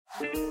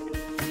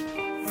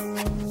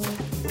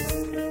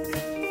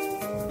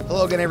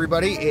Hello again,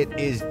 everybody. It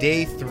is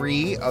day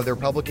 3 of the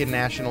Republican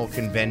National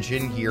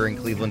Convention here in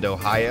Cleveland,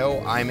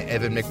 Ohio. I'm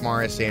Evan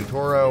McMorris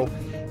Santoro.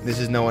 This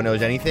is No One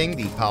Knows Anything,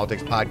 the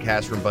politics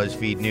podcast from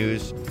BuzzFeed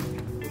News.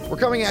 We're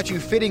coming at you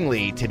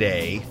fittingly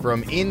today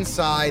from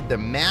inside the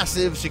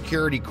massive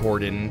security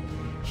cordon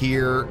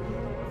here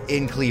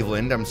in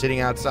Cleveland. I'm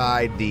sitting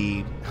outside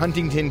the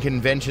Huntington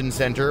Convention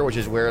Center, which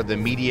is where the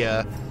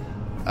media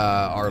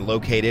are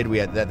located.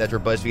 That's where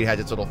BuzzFeed has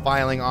its little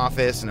filing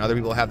office, and other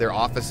people have their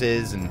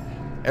offices, and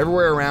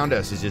everywhere around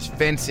us is just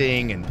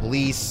fencing and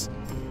police.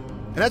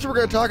 And that's what we're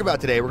going to talk about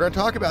today. We're going to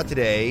talk about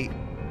today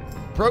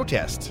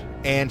protest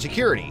and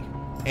security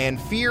and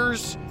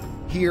fears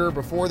here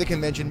before the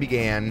convention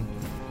began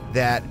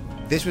that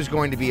this was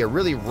going to be a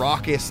really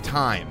raucous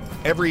time.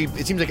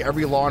 It seems like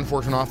every law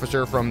enforcement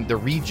officer from the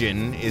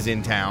region is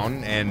in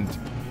town, and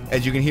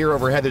as you can hear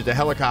overhead, there's a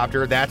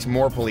helicopter. That's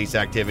more police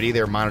activity.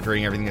 They're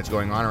monitoring everything that's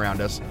going on around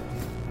us.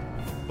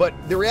 But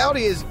the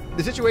reality is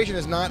the situation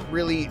has not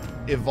really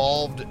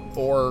evolved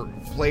or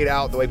played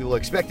out the way people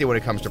expected when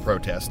it comes to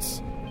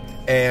protests.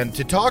 And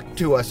to talk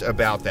to us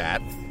about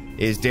that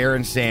is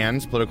Darren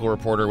Sands, political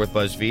reporter with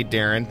BuzzFeed.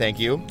 Darren, thank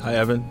you. Hi,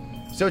 Evan.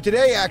 So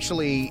today,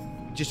 actually,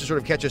 just to sort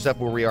of catch us up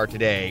where we are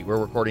today, we're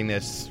recording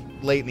this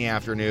late in the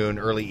afternoon,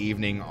 early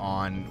evening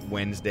on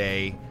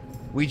Wednesday.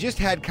 We just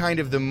had kind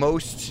of the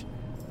most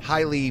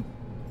highly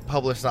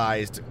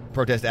publicized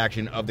protest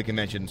action of the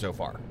convention so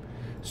far.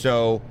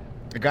 So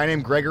a guy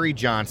named Gregory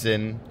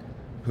Johnson,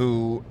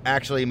 who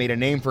actually made a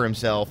name for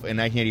himself in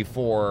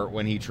 1984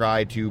 when he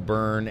tried to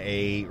burn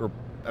a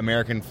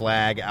American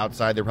flag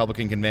outside the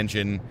Republican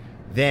convention,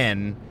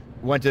 then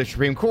went to the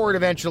Supreme Court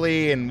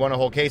eventually and won a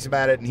whole case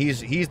about it, and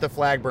he's the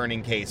flag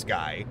burning case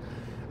guy.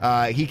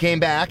 He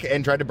came back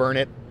and tried to burn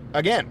it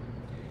again.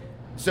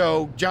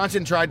 So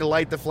Johnson tried to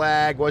light the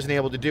flag, wasn't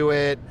able to do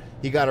it.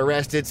 He got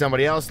arrested.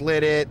 Somebody else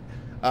lit it.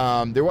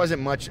 There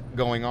wasn't much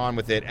going on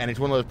with it, and it's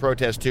one of those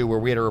protests too where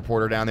we had a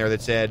reporter down there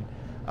that said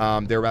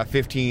there were about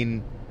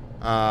 15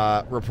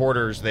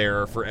 reporters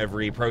there for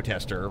every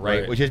protester,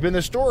 right? Which has been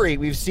the story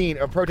we've seen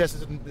of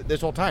protests this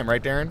whole time,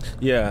 right, Darren?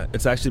 Yeah,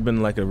 it's actually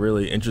been like a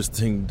really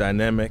interesting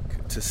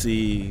dynamic to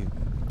see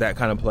that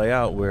kind of play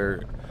out,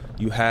 where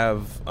you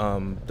have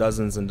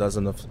dozens and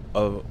dozens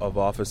of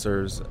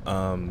officers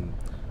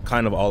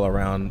kind of all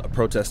around a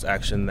protest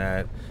action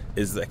that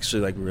is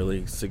actually like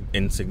really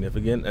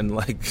insignificant and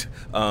like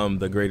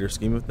the greater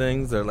scheme of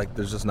things.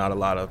 There's just not a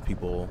lot of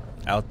people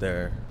out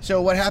there.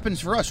 So what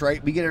happens for us,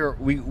 right? We get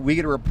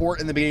a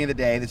report in the beginning of the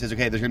day that says,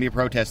 okay, there's going to be a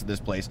protest at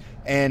this place.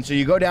 And so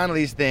you go down to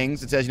these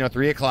things. It says,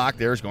 3 o'clock,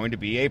 there's going to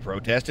be a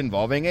protest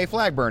involving a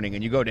flag burning.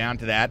 And you go down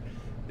to that.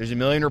 There's 1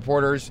 million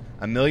reporters,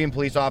 1 million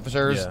police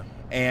officers,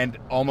 and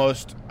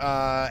almost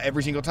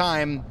every single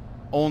time,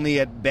 only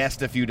at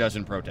best a few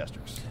dozen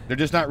protesters. They're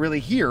just not really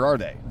here, are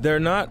they? They're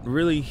not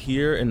really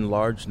here in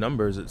large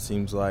numbers, it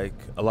seems like.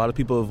 A lot of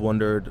people have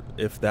wondered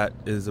if that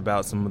is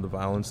about some of the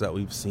violence that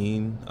we've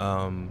seen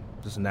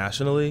just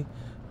nationally.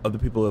 Other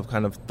people have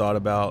kind of thought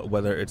about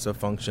whether it's a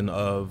function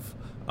of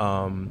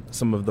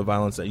some of the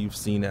violence that you've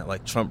seen at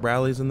like Trump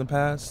rallies in the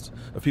past.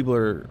 If people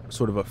are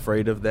sort of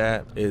afraid of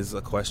that is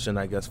a question,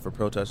 I guess, for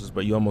protesters.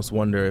 But you almost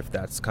wonder if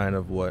that's kind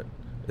of what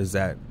is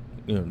that,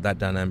 that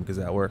dynamic is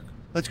at work.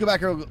 Let's go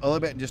back a little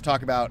bit and just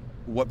talk about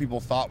what people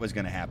thought was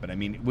going to happen. I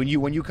mean, when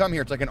you come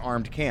here, it's like an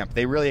armed camp.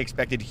 They really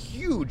expected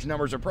huge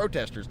numbers of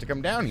protesters to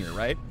come down here,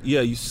 right? Yeah,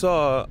 you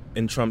saw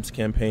in Trump's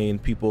campaign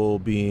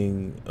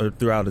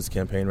throughout his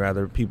campaign,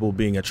 rather, people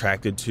being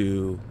attracted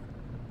to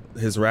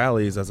his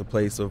rallies as a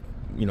place of,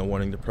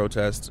 wanting to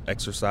protest,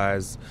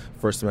 exercise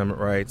First Amendment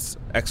rights,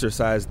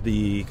 exercise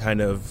the kind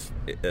of,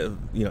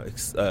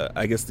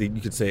 I guess you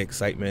could say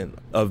excitement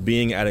of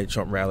being at a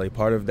Trump rally.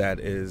 Part of that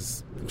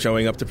is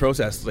showing up to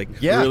protest,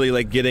 really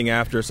like getting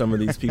after some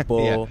of these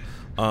people,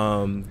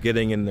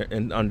 getting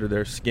in under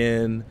their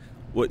skin.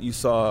 What you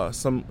saw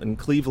in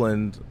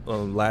Cleveland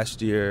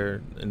last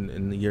year and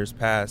in the years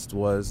past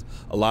was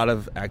a lot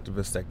of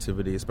activist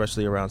activity,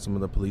 especially around some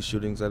of the police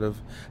shootings that have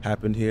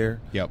happened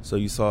here. Yep. So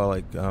you saw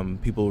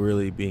people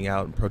really being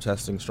out and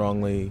protesting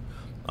strongly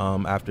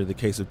after the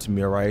case of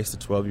Tamir Rice, the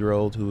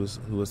 12-year-old who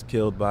was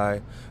killed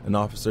by an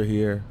officer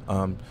here.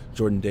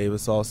 Jordan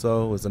Davis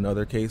also was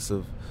another case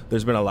of.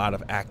 There's been a lot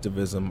of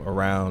activism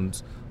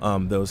around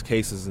those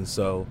cases, and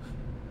so.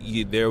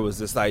 There was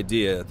this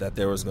idea that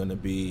there was going to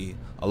be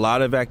a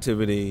lot of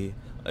activity.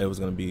 It was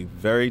going to be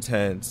very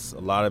tense. A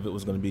lot of it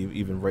was going to be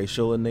even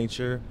racial in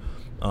nature.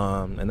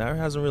 And that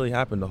hasn't really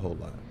happened a whole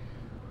lot.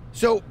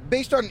 So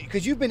based on,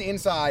 because you've been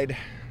inside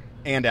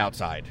and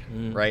outside,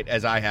 right,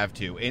 as I have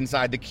too.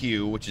 Inside the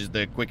Q, which is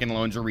the Quicken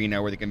Loans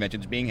Arena where the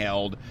convention's being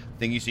held,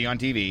 thing you see on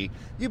TV.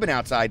 You've been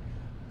outside.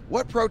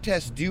 What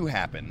protests do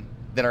happen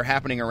that are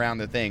happening around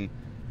the thing?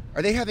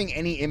 Are they having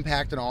any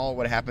impact on all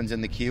what happens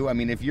in the Q? I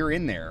mean, if you're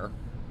in there...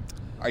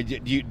 Do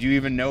you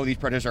even know these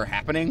protests are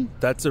happening?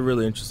 That's a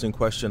really interesting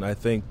question. I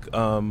think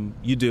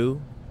you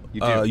do.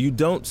 You do. You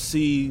don't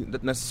see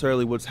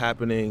necessarily what's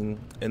happening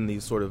in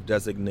these sort of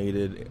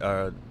designated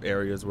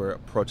areas where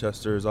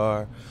protesters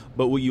are,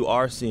 but what you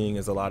are seeing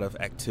is a lot of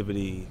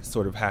activity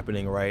sort of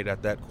happening right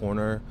at that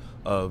corner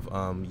of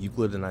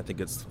Euclid and I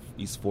think it's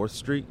East 4th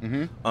Street.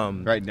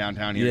 Right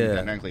downtown here,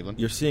 downtown Cleveland.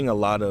 You're seeing a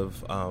lot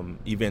of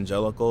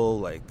evangelical,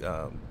 like,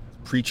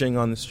 preaching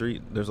on the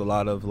street. There's a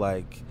lot of,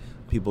 like,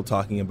 people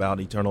talking about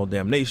eternal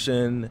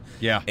damnation.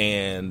 Yeah.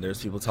 And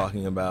there's people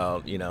talking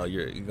about,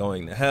 you're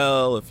going to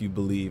hell if you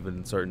believe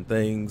in certain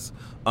things.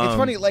 It's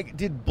funny, like,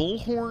 did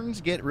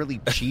bullhorns get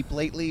really cheap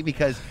lately?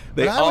 Because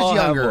when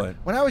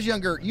I was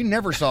younger, you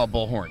never saw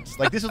bullhorns.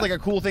 Like, this was like a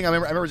cool thing. I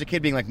remember as a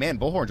kid being like, man,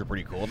 bullhorns are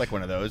pretty cool. Like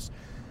one of those.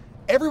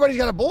 Everybody's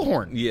got a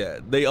bullhorn. Yeah,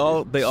 they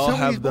all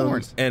have them,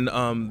 bullhorns.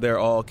 And they're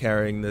all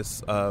carrying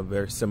this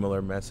very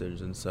similar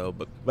message. And so,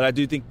 but I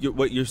do think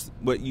what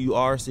you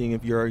are seeing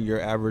if you're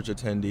your average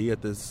attendee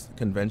at this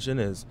convention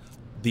is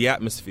the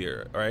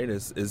atmosphere, right?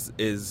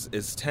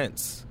 Is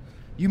tense.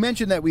 You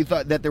mentioned that we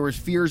thought that there was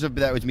fears of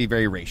that was be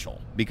very racial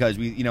because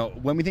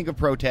when we think of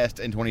protests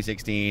in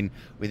 2016,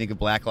 we think of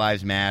Black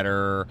Lives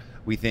Matter,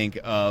 we think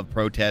of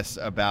protests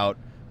about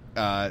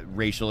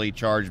racially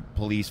charged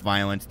police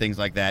violence, things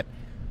like that.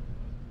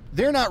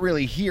 They're not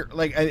really here.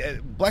 Like,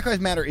 Black Lives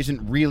Matter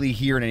isn't really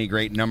here in any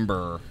great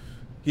number.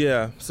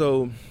 Yeah.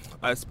 So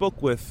I spoke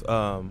with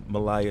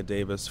Malaya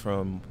Davis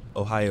from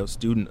Ohio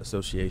Student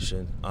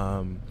Association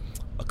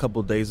a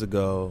couple days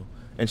ago,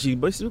 and she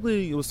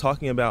basically was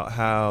talking about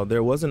how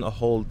there wasn't a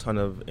whole ton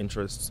of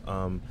interest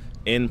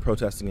in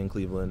protesting in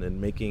Cleveland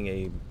and making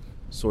a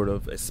sort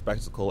of a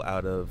spectacle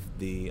out of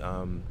the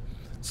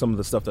some of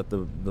the stuff that the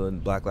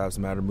Black Lives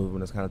Matter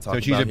movement has kind of talked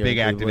about. So she's a big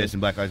activist in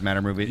Black Lives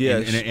Matter movement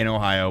in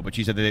Ohio, but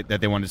she said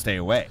that they wanted to stay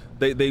away.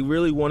 They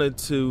really wanted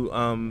to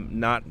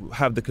not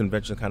have the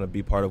convention kind of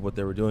be part of what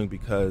they were doing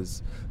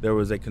because there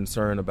was a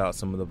concern about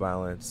some of the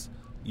violence.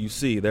 You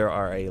see, there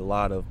are a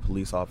lot of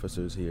police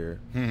officers here,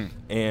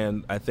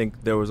 and I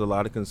think there was a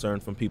lot of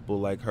concern from people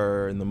like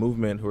her in the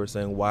movement who are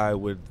saying, why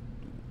would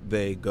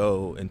they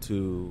go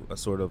into a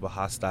sort of a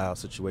hostile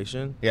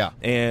situation? Yeah.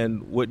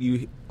 And what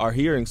you are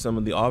hearing some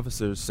of the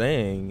officers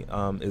saying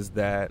is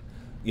that,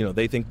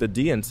 they think the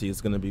DNC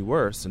is going to be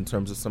worse in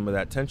terms of some of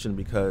that tension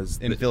because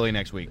in Philly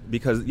next week.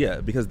 Because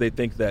they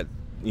think that,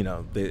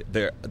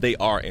 they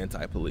are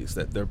anti-police,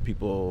 that they're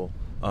people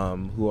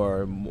who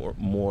are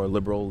more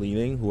liberal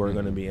leaning who are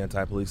going to be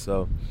anti-police.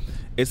 So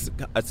it's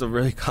a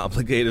really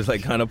complicated,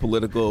 like, kind of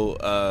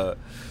political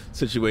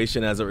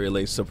situation as it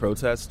relates to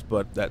protest,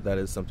 but that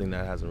is something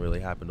that hasn't really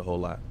happened a whole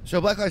lot. So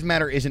Black Lives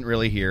Matter isn't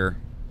really here.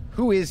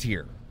 Who is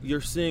here?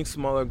 You're seeing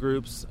smaller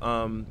groups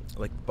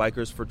like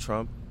Bikers for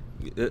Trump.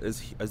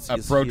 Is a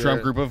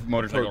pro-Trump group of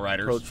motorcycle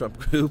riders. Pro-Trump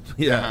group,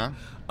 yeah.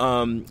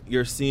 Uh-huh.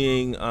 You're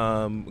seeing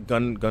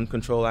gun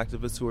control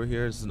activists who are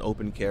here. It's an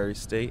open carry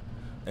state.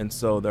 And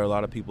so there are a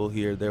lot of people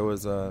here. There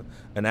was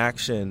an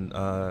action,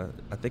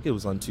 I think it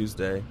was on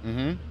Tuesday,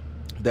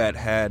 that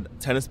had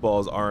tennis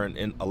balls aren't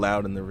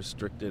allowed in the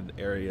restricted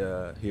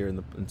area here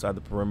inside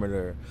the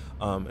perimeter.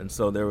 And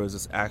so there was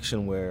this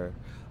action where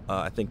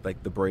I think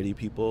like the Brady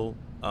people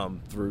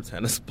threw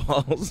tennis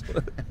balls.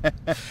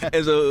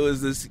 And so it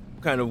was this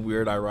kind of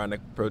weird, ironic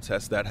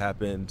protest that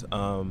happened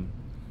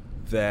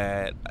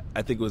that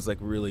I think was like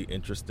really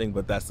interesting.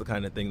 But that's the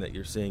kind of thing that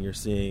you're seeing. You're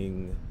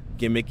seeing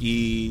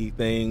gimmicky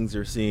things,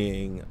 you're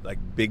seeing like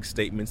big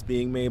statements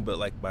being made, but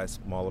like by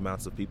small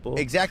amounts of people.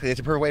 Exactly, that's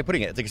a perfect way of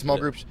putting it. It's like small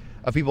groups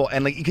of people,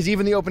 and like because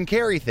even the open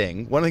carry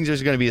thing, one of the things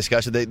that's going to be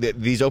discussed is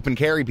these open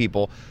carry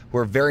people who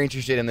are very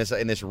interested in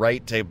this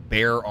right to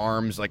bear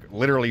arms, like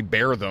literally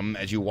bear them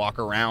as you walk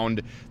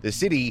around the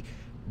city.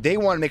 They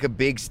want to make a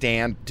big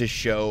stand to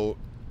show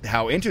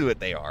how into it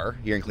they are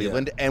here in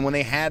Cleveland. Yeah. And when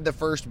they had the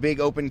first big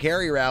open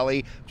carry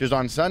rally, which was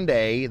on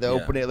Sunday,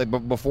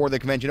 before the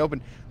convention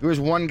opened, there was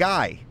one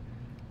guy.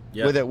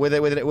 Yeah. With an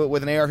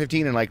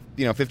AR-15 and like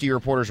 50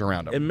 reporters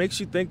around him. It makes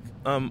you think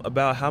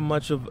about how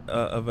much of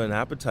an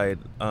appetite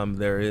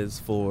there is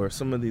for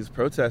some of these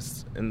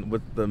protests, and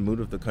with the mood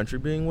of the country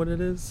being what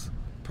it is.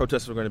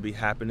 Protests were going to be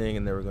happening,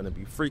 and they were going to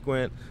be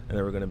frequent, and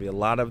there were going to be a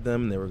lot of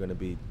them. And they were going to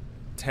be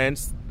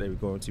tense. They were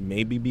going to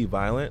maybe be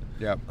violent.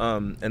 Yeah.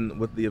 And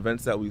with the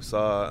events that we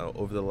saw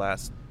over the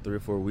last 3 or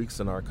 4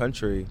 weeks in our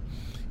country,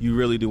 you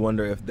really do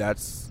wonder if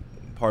that's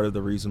part of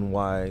the reason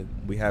why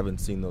we haven't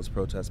seen those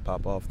protests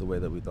pop off the way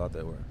that we thought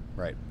they were.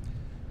 Right.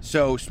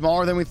 So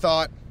smaller than we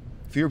thought,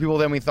 fewer people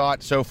than we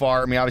thought so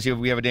far. I mean, obviously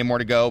we have a day more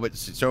to go, but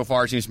so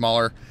far it seems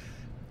smaller.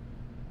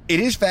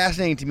 It is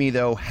fascinating to me,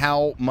 though,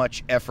 how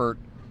much effort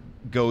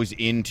goes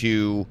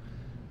into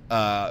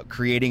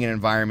creating an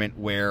environment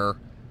where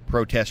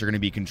protests are going to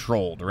be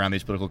controlled around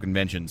these political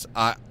conventions.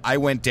 I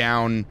went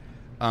down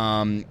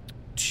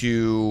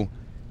to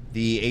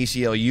the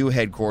ACLU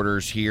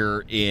headquarters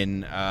here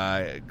in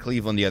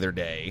Cleveland the other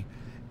day,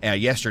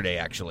 yesterday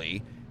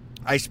actually.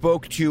 I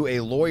spoke to a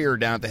lawyer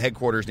down at the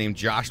headquarters named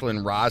Jocelyn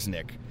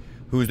Rosnick,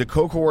 who is the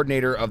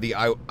co-coordinator of the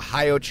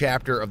Ohio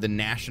chapter of the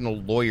National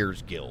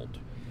Lawyers Guild.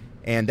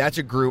 And that's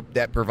a group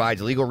that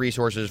provides legal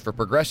resources for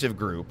progressive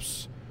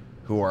groups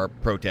who are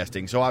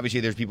protesting. So obviously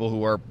there's people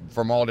who are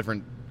from all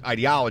different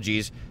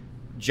ideologies.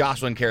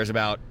 Jocelyn cares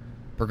about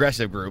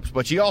progressive groups,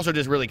 but she also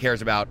just really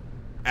cares about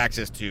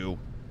access to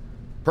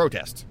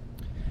protest.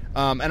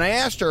 And I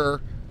asked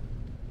her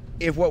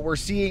if what we're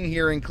seeing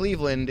here in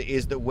Cleveland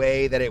is the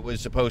way that it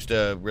was supposed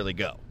to really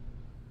go.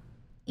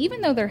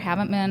 Even though there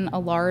haven't been a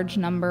large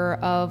number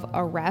of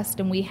arrests,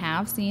 and we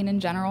have seen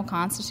in general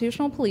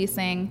constitutional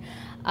policing,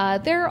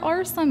 there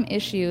are some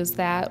issues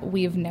that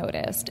we've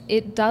noticed.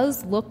 It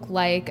does look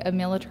like a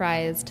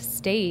militarized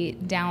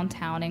state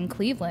downtown in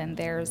Cleveland.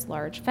 There's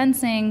large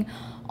fencing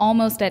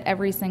almost at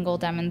every single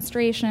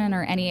demonstration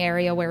or any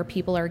area where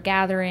people are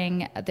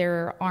gathering.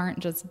 There aren't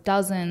just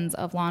dozens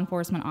of law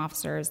enforcement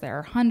officers. There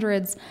are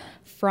hundreds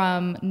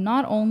from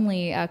not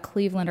only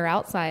Cleveland or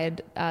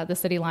outside the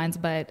city lines,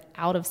 but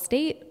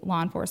out-of-state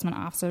law enforcement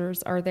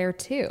officers are there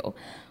too.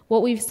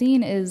 What we've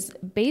seen is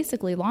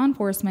basically law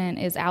enforcement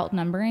is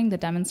outnumbering the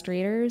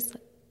demonstrators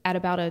at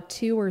about a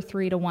 2 or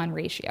 3 to 1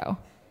 ratio.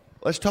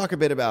 Let's talk a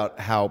bit about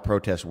how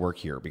protests work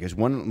here, because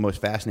one of the most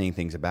fascinating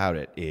things about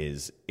it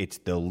is it's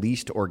the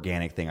least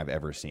organic thing I've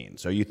ever seen.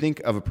 So you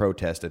think of a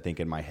protest, I think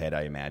in my head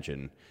I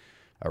imagine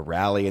a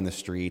rally in the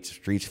streets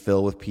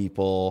filled with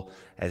people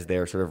as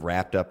they're sort of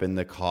wrapped up in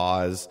the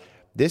cause.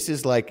 This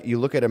is like you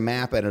look at a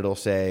map and it'll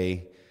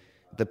say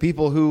the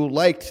people who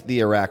liked the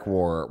Iraq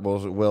War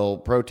will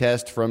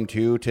protest from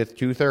 2 to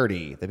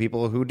 2:30. The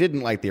people who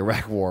didn't like the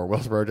Iraq War will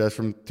protest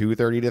from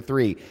 2:30 to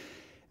 3.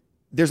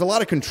 There's a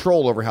lot of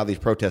control over how these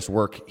protests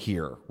work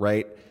here,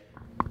 right?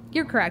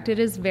 You're correct. It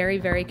is very,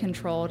 very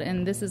controlled,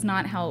 and this is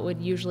not how it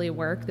would usually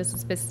work. This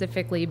is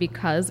specifically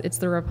because it's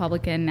the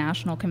Republican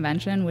National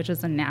Convention, which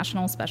is a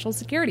national special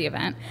security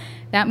event.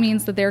 That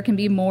means that there can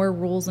be more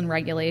rules and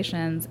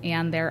regulations,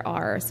 and there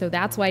are. So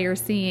that's why you're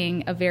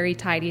seeing a very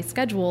tidy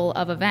schedule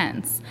of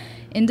events.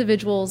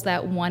 Individuals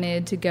that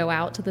wanted to go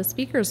out to the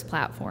speaker's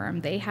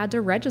platform, they had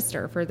to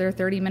register for their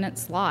 30-minute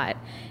slot.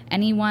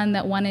 Anyone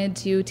that wanted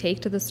to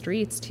take to the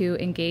streets to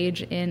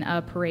engage in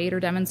a parade or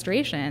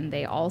demonstration,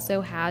 they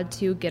also had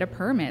to get a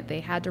permit.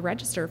 They had to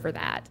register for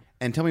that.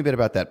 And tell me a bit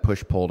about that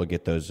push-pull to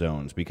get those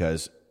zones,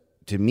 because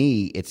to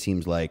me, it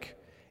seems like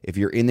if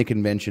you're in the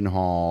convention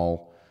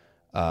hall,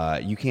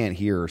 you can't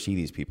hear or see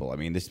these people. I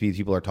mean, these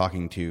people are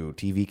talking to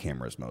TV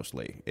cameras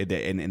mostly.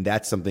 And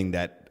that's something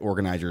that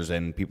organizers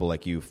and people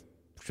like you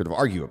sort of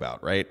argue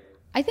about, right?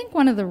 I think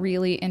one of the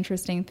really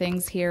interesting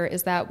things here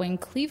is that when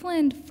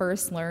Cleveland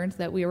first learned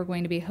that we were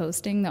going to be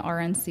hosting the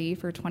RNC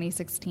for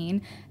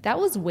 2016, that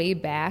was way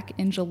back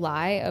in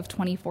July of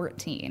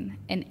 2014.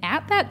 And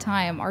at that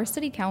time, our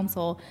city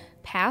council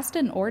passed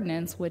an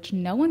ordinance which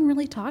no one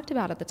really talked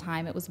about at the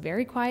time. It was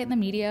very quiet in the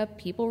media.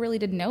 People really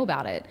didn't know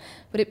about it.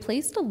 But it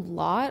placed a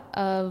lot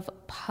of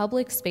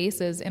public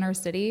spaces in our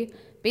city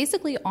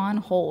basically on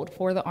hold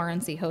for the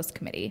RNC host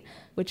committee,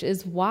 which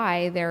is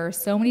why there are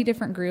so many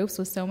different groups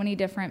with so many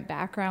different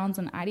backgrounds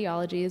and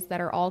ideologies that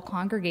are all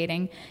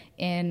congregating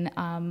in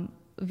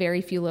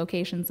very few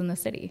locations in the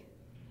city.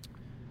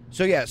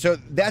 So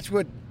that's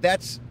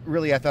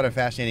really, I thought, a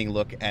fascinating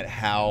look at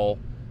how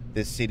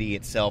the city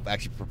itself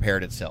actually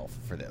prepared itself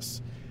for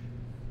this.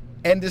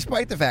 And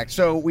despite the fact,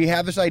 so we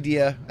have this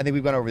idea, I think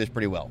we've gone over this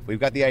pretty well. We've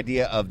got the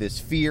idea of this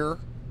fear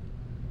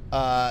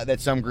that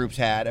some groups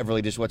had of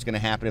really just what's going to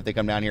happen if they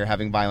come down here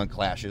having violent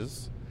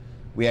clashes.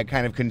 We had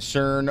kind of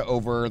concern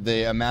over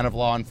the amount of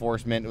law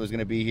enforcement that was going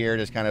to be here,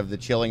 just kind of the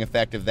chilling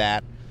effect of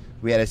that.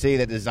 We had a city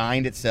that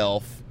designed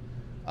itself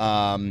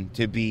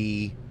to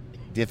be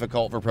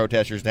difficult for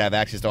protesters to have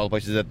access to all the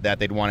places that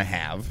they'd want to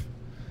have.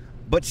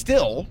 But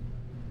still,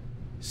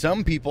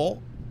 some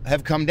people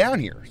have come down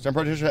here. Some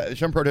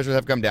protesters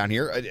have come down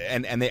here,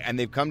 and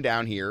they've come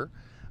down here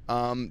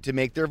to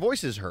make their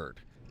voices heard.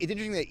 It's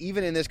interesting that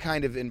even in this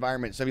kind of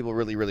environment, some people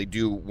really, really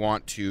do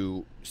want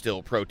to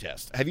still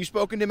protest. Have you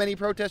spoken to many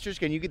protesters?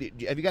 Have you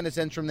gotten a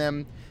sense from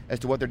them as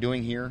to what they're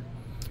doing here?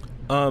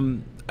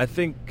 I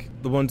think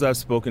the ones I've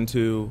spoken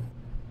to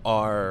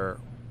are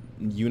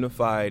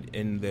unified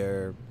in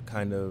their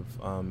kind of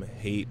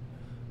hate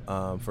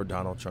for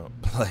Donald Trump.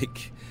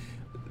 Like,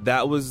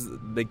 that was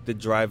like the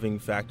driving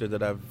factor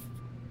that I've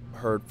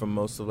heard from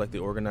most of like the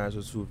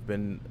organizers who've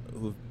been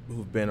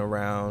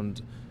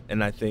around.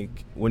 And I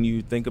think when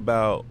you think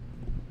about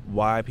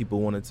why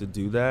people wanted to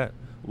do that,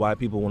 why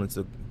people wanted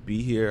to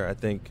be here, I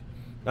think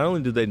not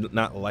only do they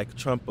not like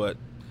Trump, but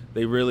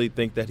they really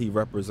think that he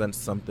represents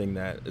something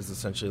that is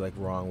essentially like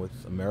wrong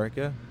with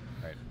America.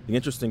 Right. The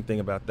interesting thing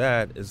about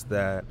that is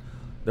that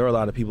there are a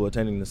lot of people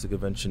attending this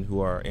convention who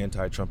are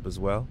anti-Trump as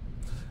well.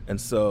 And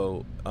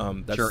so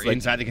that's sure, like,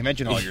 inside the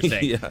convention hall, you're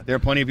saying. Yeah. There are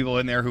plenty of people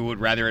in there who would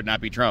rather it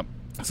not be Trump.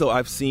 So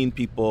I've seen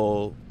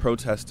people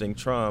protesting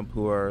Trump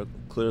who are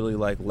clearly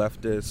like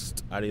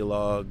leftist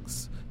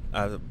ideologues.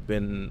 I've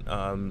been,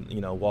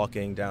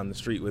 walking down the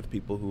street with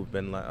people who've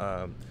been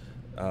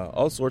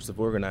all sorts of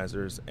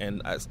organizers,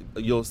 and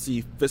you'll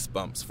see fist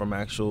bumps from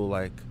actual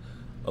like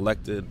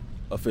elected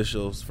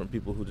officials from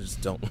people who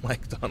just don't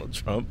like Donald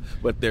Trump,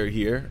 but they're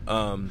here.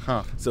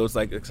 So it's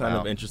like a kind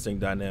of interesting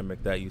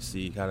dynamic that you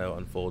see kind of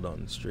unfold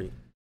on the street.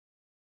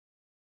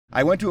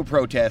 I went to a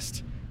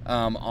protest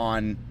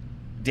on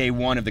day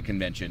one of the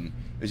convention.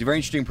 It was a very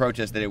interesting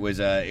protest that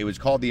it was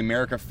called the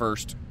America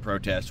First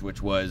protest,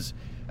 which was,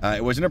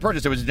 it wasn't a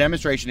protest, it was a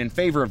demonstration in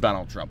favor of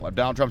Donald Trump.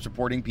 Donald Trump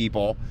supporting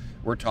people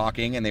were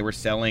talking, and they were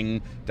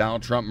selling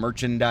Donald Trump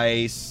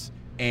merchandise,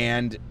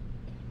 and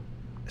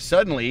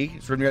suddenly,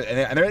 and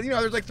there,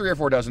 there's like 3 or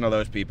 4 dozen of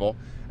those people,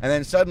 and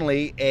then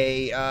suddenly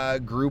a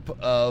group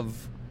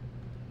of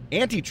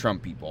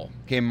anti-Trump people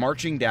came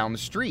marching down the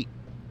street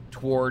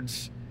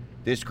towards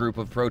this group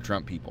of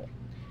pro-Trump people.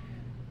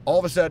 All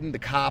of a sudden, the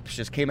cops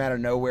just came out of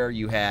nowhere.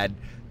 You had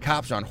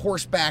cops on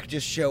horseback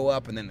just show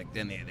up, and then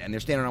they're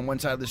standing on one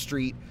side of the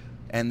street,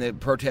 and the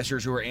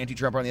protesters who are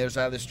anti-Trump are on the other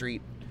side of the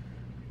street,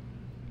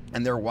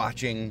 and they're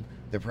watching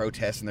the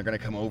protests, and they're going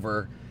to come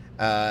over,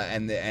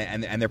 and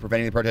they're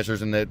preventing the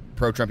protesters and the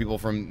pro-Trump people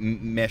from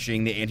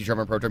meshing, the anti-Trump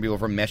and pro-Trump people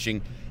from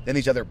meshing. Then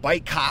these other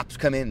bike cops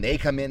come in. They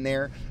come in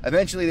there.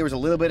 Eventually, there was a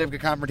little bit of a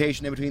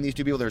confrontation in between these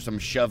two people. There was some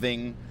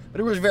shoving, but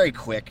it was very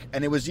quick.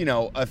 And it was,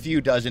 a few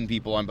dozen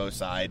people on both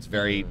sides.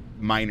 Very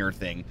minor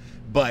thing.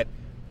 But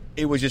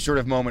it was just sort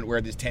of moment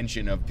where this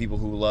tension of people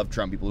who love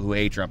Trump, people who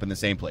hate Trump in the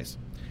same place.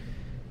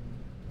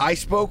 I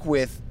spoke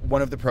with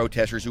one of the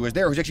protesters who was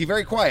there, who's actually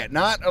very quiet.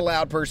 Not a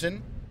loud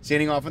person,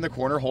 standing off in the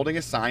corner, holding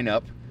a sign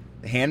up.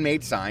 The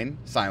handmade sign,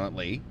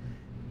 silently.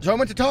 So I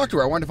went to talk to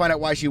her. I wanted to find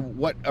out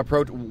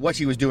what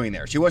she was doing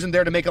there. She wasn't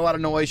there to make a lot of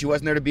noise. She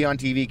wasn't there to be on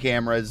TV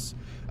cameras.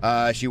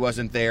 She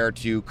wasn't there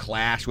to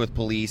clash with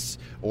police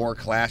or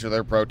clash with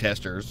other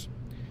protesters.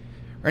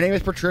 Her name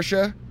is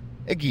Patricia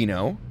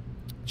Egino.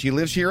 She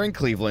lives here in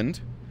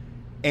Cleveland.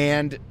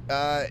 And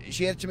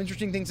she had some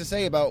interesting things to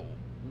say about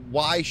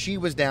why she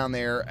was down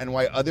there and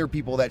why other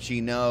people that she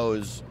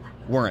knows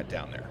weren't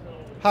down there.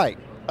 Hi.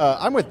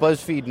 I'm with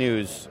BuzzFeed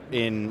News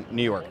in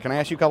New York. Can I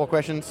ask you a couple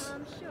questions?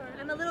 Sure.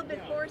 I'm a little bit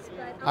hoarse,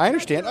 but I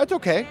understand. That's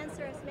okay.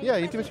 Yeah,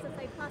 you do.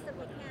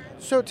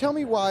 So tell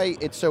me why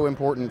it's so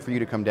important for you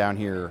to come down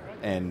here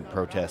and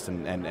protest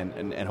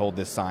and hold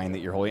this sign that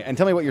you're holding. And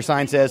tell me what your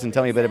sign says, and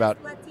tell me a bit about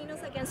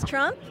Latinos against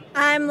Trump.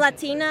 I'm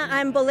Latina.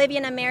 I'm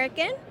Bolivian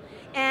American,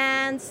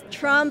 and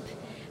Trump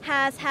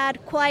has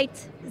had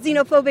quite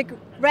xenophobic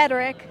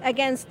rhetoric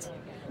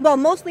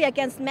mostly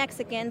against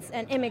Mexicans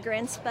and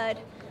immigrants, but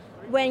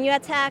when you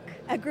attack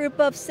a group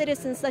of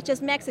citizens such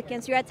as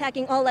Mexicans, you're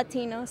attacking all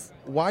Latinos.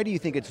 Why do you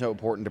think it's so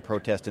important to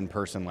protest in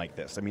person like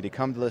this? I mean, to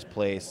come to this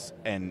place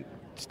and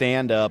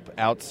stand up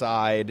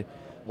outside,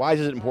 why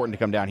is it important to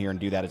come down here and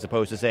do that as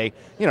opposed to, say,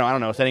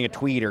 sending a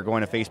tweet or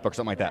going to Facebook,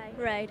 something like that?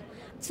 Right.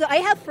 So I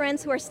have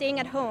friends who are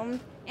staying at home,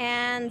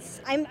 and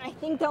I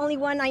think the only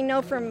one I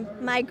know from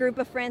my group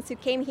of friends who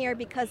came here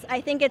because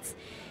I think it's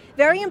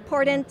very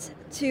important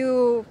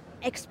to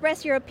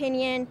express your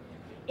opinion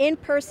in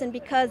person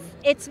because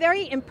it's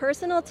very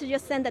impersonal to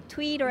just send a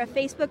tweet or a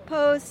Facebook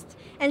post.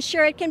 And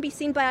sure, it can be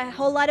seen by a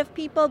whole lot of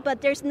people,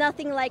 but there's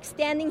nothing like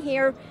standing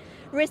here,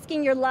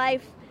 risking your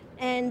life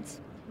and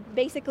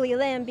basically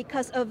limb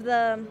because of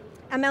the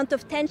amount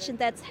of tension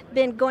that's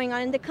been going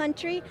on in the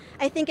country.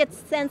 I think it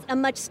sends a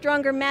much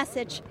stronger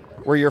message.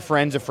 Were your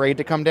friends afraid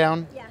to come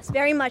down? Yes,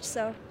 very much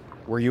so.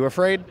 Were you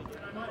afraid?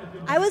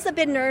 I was a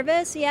bit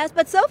nervous, yes,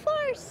 but so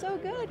far, so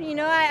good.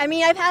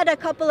 I've had a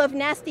couple of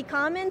nasty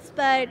comments,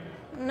 but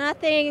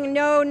nothing,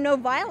 no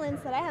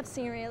violence that I have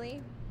seen,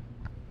 really.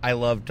 I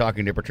love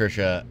talking to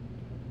Patricia.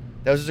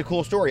 That was just a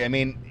cool story. I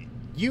mean,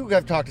 you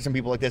have talked to some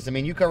people like this. I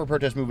mean, you cover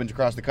protest movements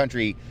across the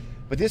country,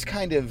 but this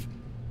kind of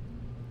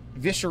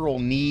visceral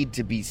need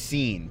to be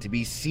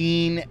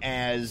seen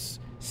as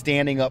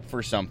standing up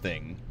for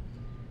something,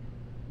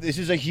 this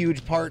is a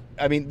huge part.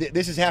 I mean,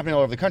 this is happening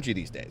all over the country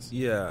these days.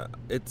 Yeah,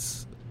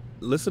 it's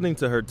listening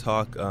to her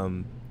talk.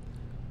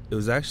 It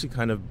was actually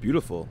kind of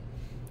beautiful.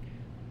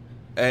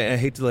 I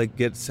hate to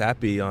get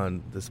sappy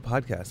on this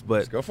podcast, but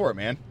let's go for it,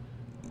 man.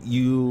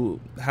 You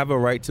have a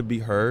right to be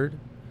heard.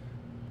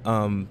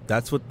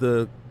 That's what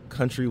the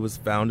country was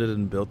founded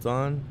and built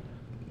on.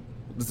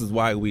 This is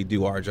why we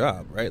do our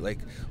job, right?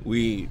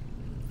 We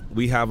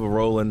have a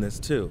role in this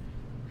too.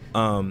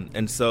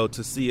 And so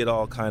to see it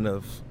all kind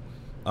of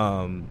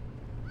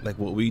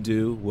what we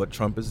do, what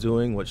Trump is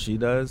doing, what she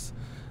does,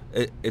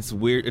 it's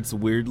weird. It's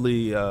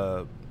weirdly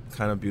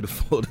kind of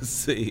beautiful to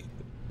see.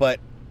 But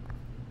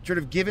sort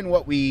of given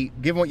what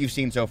you've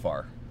seen so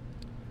far,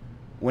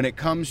 when it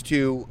comes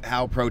to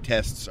how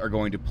protests are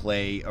going to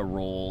play a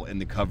role in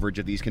the coverage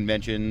of these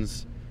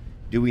conventions,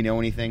 do we know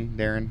anything,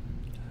 Darren?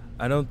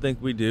 I don't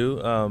think we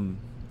do.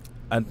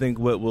 I think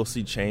what we'll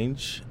see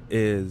change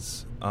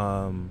is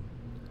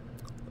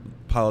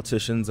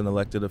politicians and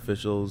elected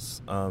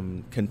officials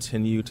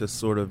continue to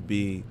sort of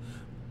be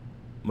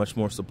much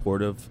more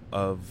supportive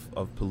of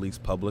police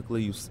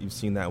publicly. You've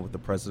seen that with the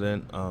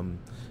president.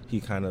 He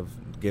kind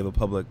of gave a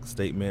public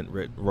statement,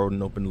 wrote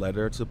an open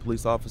letter to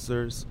police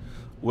officers.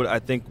 What I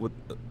think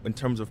in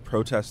terms of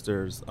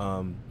protesters,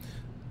 I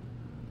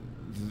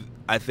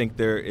think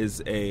there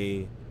is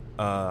a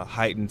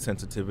heightened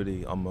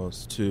sensitivity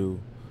almost to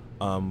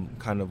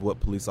kind of what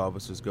police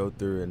officers go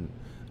through. And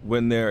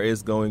when there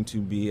is going to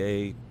be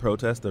a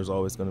protest, there's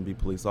always going to be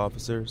police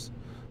officers.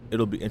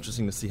 it'll be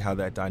interesting to see how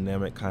that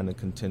dynamic kind of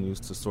continues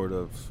to sort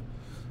of,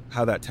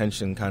 how that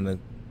tension kind of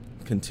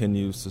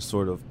continues to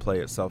sort of play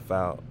itself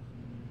out.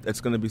 It's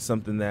going to be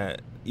something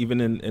that, even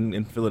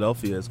in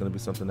Philadelphia, is going to be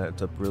something that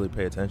to really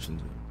pay attention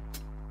to.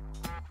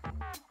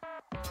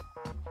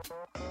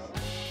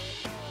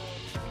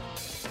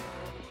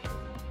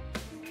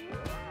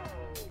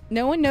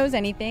 No One Knows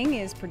Anything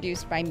is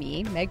produced by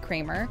me, Meg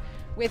Kramer,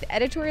 with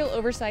editorial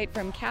oversight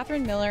from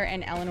Catherine Miller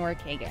and Eleanor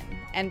Kagan,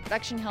 and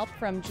production help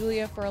from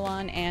Julia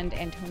Furlan and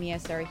Antonia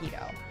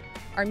Sarahito.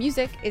 Our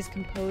music is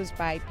composed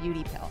by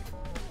Beauty Pill.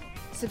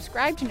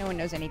 Subscribe to No One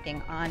Knows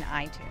Anything on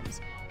iTunes.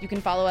 You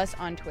can follow us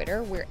on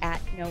Twitter, we're at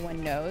No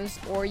One Knows,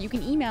 or you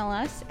can email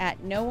us at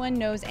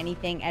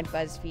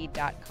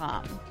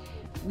noonknowsanything@buzzfeed.com.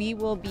 We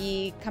will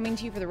be coming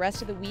to you for the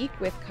rest of the week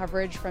with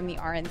coverage from the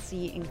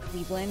RNC in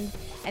Cleveland,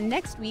 and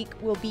next week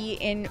we'll be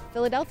in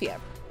Philadelphia.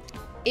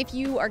 If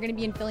you are going to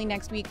be in Philly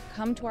next week,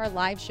 come to our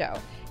live show.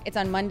 It's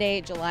on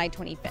Monday, July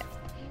 25th.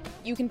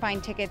 You can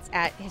find tickets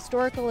at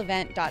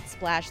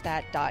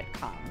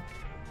historicalevent.splashthat.com.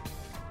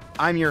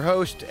 I'm your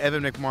host,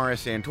 Evan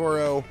McMorris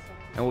Santoro,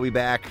 and we'll be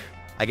back,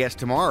 I guess,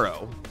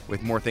 tomorrow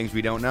with more things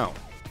we don't know.